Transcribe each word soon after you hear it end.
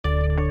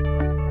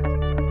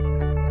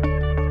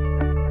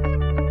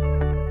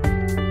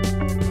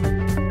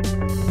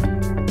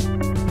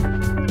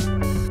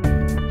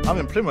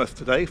in Plymouth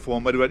today for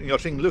Boat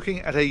Yachting, looking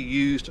at a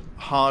used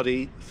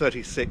Hardy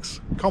 36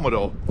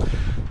 Commodore.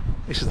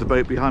 This is the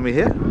boat behind me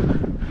here,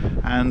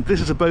 and this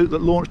is a boat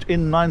that launched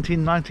in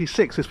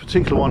 1996. This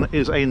particular one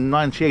is a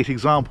 98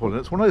 example, and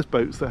it's one of those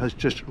boats that has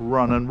just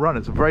run and run.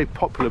 It's a very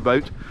popular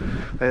boat.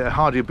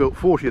 Hardy have built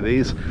 40 of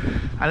these,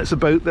 and it's a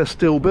boat they're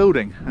still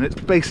building, and it's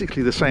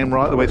basically the same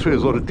right the way through.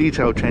 There's a lot of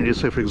detail changes.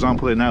 So for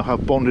example, they now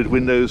have bonded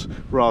windows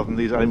rather than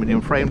these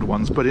aluminium framed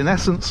ones, but in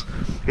essence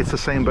it's the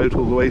same boat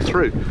all the way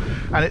through.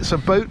 And it's a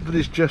boat that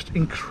is just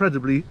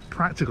incredibly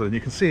practical, and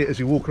you can see it as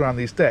you walk around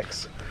these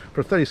decks.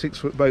 For a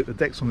 36-foot boat, the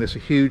decks on this are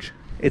huge.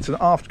 It's an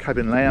aft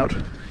cabin layout,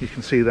 you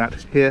can see that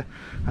here,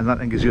 and that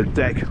then gives you a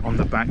deck on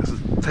the back. There's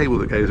a table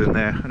that goes in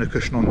there and a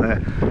cushion on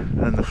there, and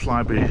then the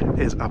flybridge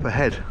is up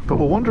ahead. But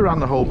we'll wander around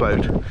the whole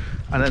boat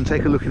and then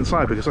take a look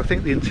inside, because I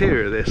think the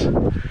interior of this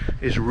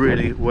is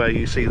really where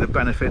you see the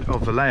benefit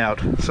of the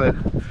layout. So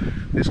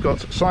it's got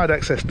side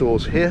access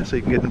doors here, so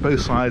you can get in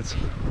both sides.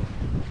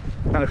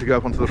 And if you go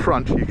up onto the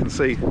front, you can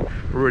see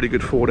a really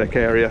good foredeck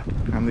area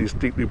and these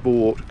deeply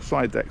bored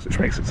side decks, which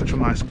makes it such a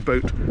nice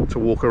boat to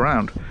walk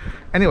around.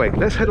 Anyway,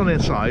 let's head on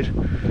inside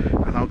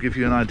and I'll give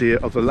you an idea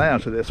of the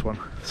layout of this one.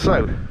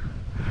 So,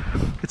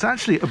 it's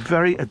actually a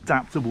very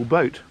adaptable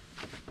boat,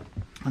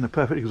 and a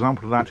perfect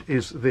example of that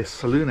is this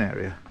saloon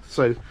area.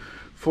 So,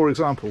 for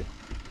example,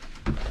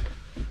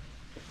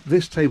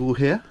 this table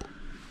here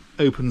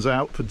opens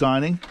out for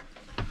dining,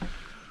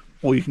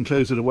 or you can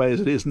close it away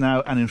as it is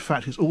now, and in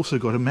fact it's also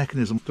got a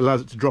mechanism that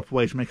allows it to drop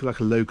away to make it like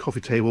a low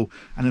coffee table,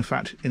 and in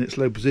fact in its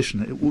low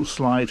position it will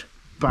slide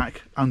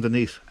back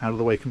underneath out of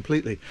the way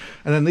completely.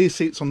 And then these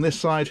seats on this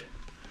side,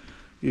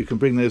 you can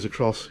bring those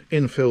across,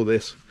 infill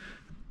this.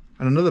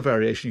 And another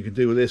variation you can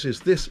do with this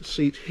is this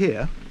seat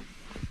here.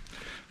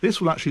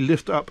 This will actually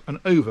lift up and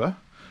over,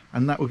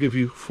 and that will give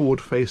you forward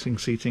facing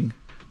seating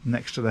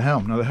next to the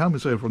helm. Now the helm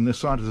is over on this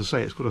side, as I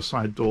say, it's got a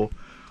side door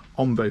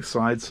on both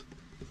sides.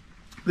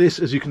 This,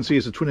 as you can see,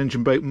 is a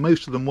twin-engine boat.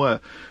 Most of them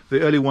were.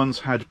 The early ones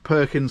had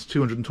Perkins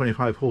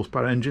 225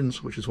 horsepower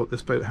engines, which is what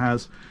this boat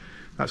has.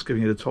 That's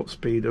giving it a top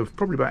speed of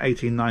probably about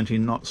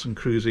 18-19 knots and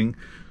cruising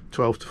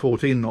 12 to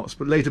 14 knots.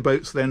 But later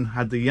boats then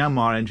had the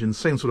Yanmar engines,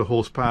 same sort of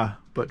horsepower,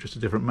 but just a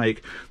different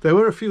make. There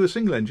were a few with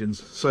single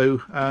engines,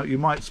 so you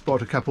might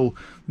spot a couple,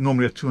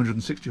 normally a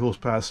 260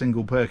 horsepower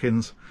single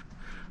Perkins,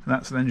 and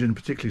that's an engine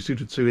particularly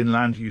suited to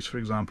inland use, for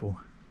example.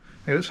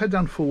 Okay, let's head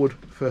down forward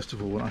first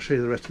of all, and I'll show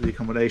you the rest of the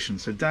accommodation.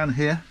 So down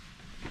here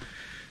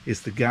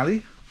is the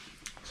galley.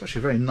 It's actually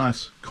a very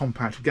nice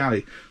compact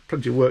galley,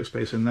 plenty of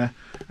workspace in there,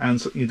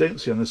 and something you don't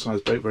see on this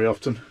size boat very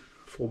often,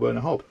 4-burner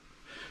hob.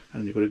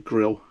 And you've got a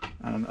grill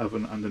and an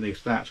oven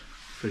underneath that,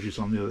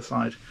 fridges on the other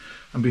side.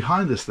 And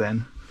behind us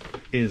then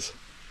is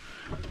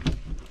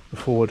the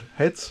forward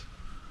heads,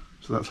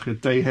 so that's like a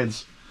day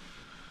heads,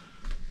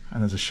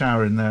 and there's a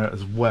shower in there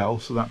as well,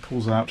 so that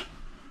pulls out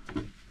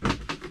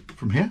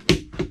from here.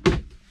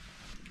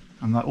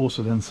 And that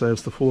also then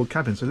serves the forward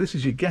cabin. So this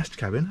is your guest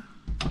cabin.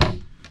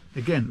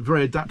 Again,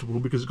 very adaptable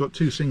because it's got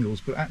two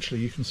singles, but actually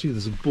you can see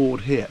there's a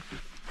board here,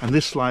 and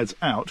this slides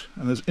out,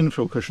 and there's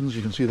infill cushions,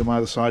 you can see them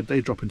either side,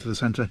 they drop into the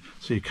centre,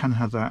 so you can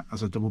have that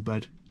as a double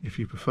bed if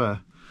you prefer.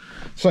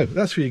 So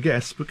that's for your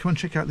guests, but come and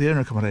check out the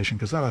owner accommodation,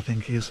 because that I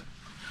think is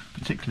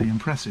particularly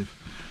impressive.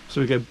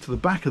 So we go to the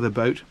back of the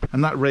boat,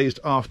 and that raised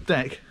aft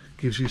deck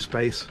gives you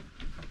space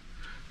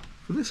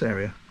for this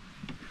area.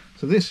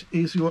 So this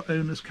is your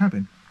owner's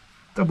cabin.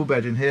 Double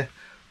bed in here,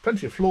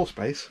 plenty of floor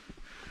space.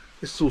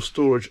 This is all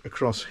storage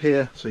across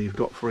here, so you've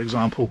got, for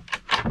example,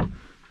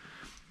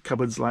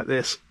 cupboards like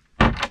this,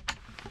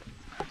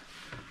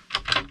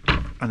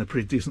 and a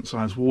pretty decent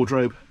sized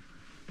wardrobe.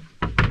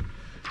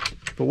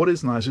 But what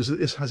is nice is that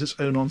this has its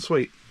own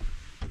ensuite,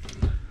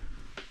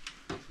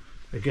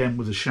 again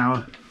with a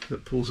shower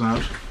that pulls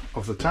out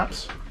of the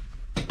taps,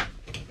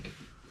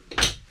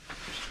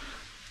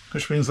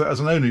 which means that as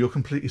an owner you're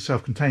completely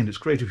self-contained. It's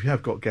great if you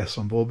have got guests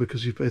on board,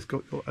 because you've both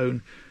got your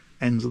own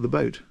ends of the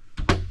boat.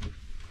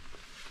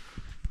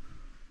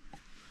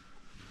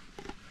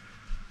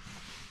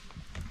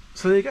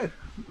 So there you go.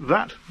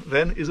 That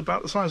then is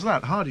about the size of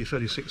that Hardy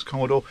 36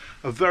 Commodore,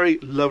 a very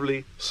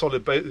lovely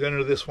solid boat. The owner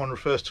of this one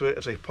refers to it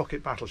as a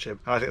pocket battleship,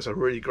 and I think it's a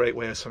really great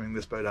way of summing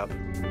this boat up.